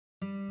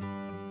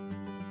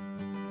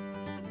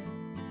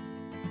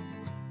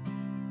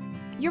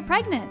You're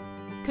pregnant!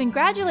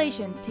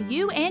 Congratulations to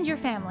you and your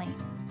family!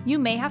 You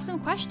may have some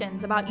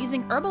questions about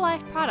using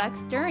Herbalife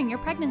products during your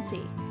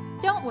pregnancy.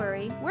 Don't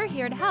worry, we're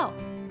here to help.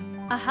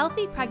 A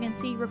healthy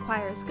pregnancy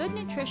requires good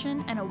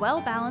nutrition and a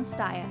well-balanced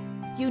diet.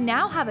 You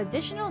now have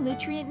additional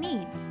nutrient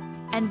needs,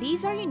 and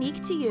these are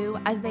unique to you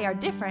as they are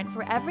different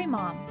for every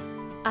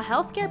mom. A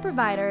healthcare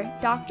provider,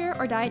 doctor,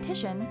 or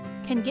dietitian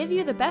can give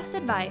you the best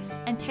advice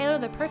and tailor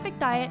the perfect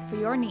diet for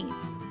your needs.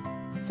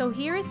 So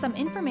here is some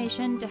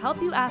information to help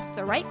you ask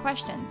the right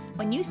questions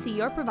when you see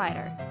your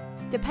provider.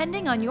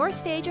 Depending on your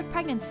stage of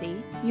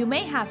pregnancy, you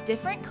may have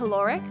different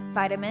caloric,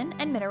 vitamin,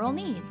 and mineral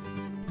needs.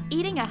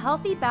 Eating a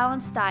healthy,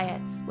 balanced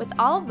diet with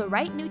all of the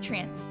right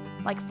nutrients,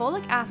 like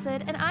folic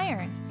acid and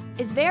iron,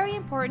 is very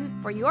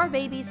important for your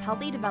baby's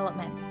healthy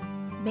development.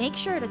 Make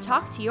sure to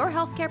talk to your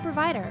healthcare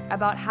provider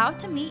about how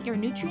to meet your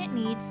nutrient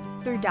needs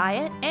through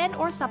diet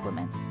and/or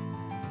supplements.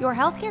 Your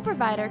healthcare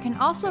provider can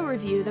also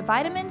review the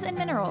vitamins and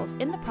minerals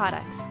in the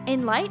products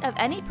in light of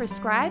any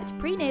prescribed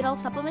prenatal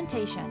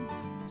supplementation.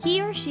 He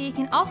or she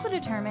can also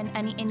determine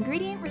any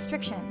ingredient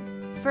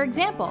restrictions. For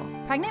example,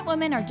 pregnant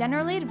women are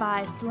generally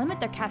advised to limit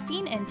their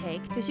caffeine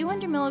intake to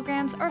 200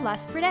 milligrams or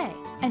less per day,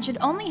 and should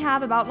only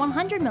have about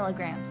 100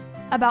 milligrams,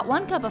 about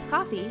 1 cup of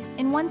coffee,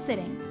 in one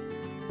sitting.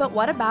 But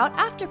what about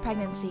after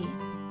pregnancy?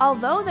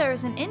 Although there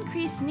is an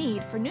increased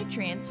need for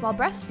nutrients while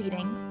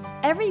breastfeeding,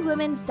 every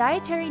woman's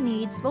dietary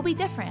needs will be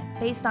different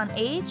based on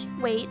age,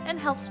 weight, and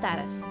health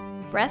status.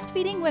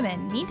 Breastfeeding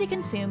women need to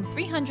consume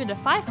 300 to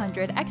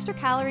 500 extra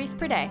calories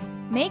per day.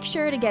 Make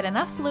sure to get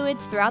enough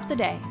fluids throughout the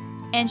day,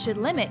 and should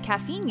limit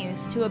caffeine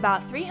use to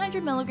about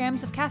 300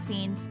 milligrams of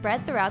caffeine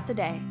spread throughout the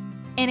day.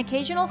 An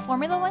occasional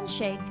Formula 1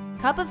 shake,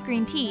 cup of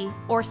green tea,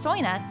 or soy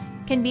nuts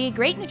can be a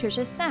great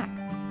nutritious snack,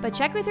 but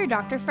check with your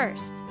doctor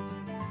first.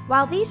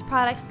 While these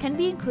products can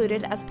be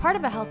included as part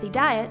of a healthy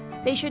diet,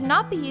 they should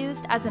not be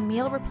used as a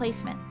meal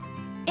replacement.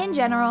 In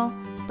general,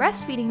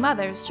 breastfeeding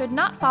mothers should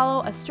not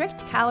follow a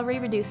strict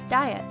calorie-reduced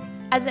diet,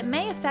 as it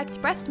may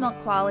affect breast milk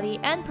quality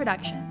and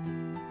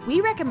production. We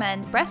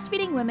recommend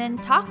breastfeeding women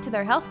talk to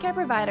their healthcare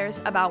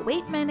providers about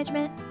weight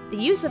management, the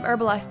use of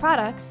Herbalife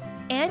products,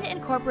 and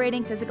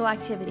incorporating physical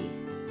activity.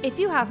 If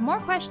you have more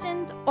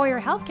questions or your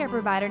healthcare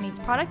provider needs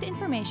product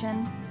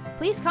information,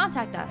 please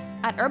contact us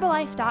at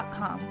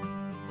herbalife.com.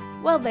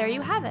 Well, there you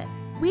have it.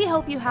 We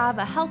hope you have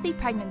a healthy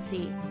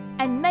pregnancy,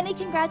 and many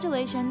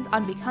congratulations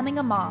on becoming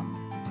a mom.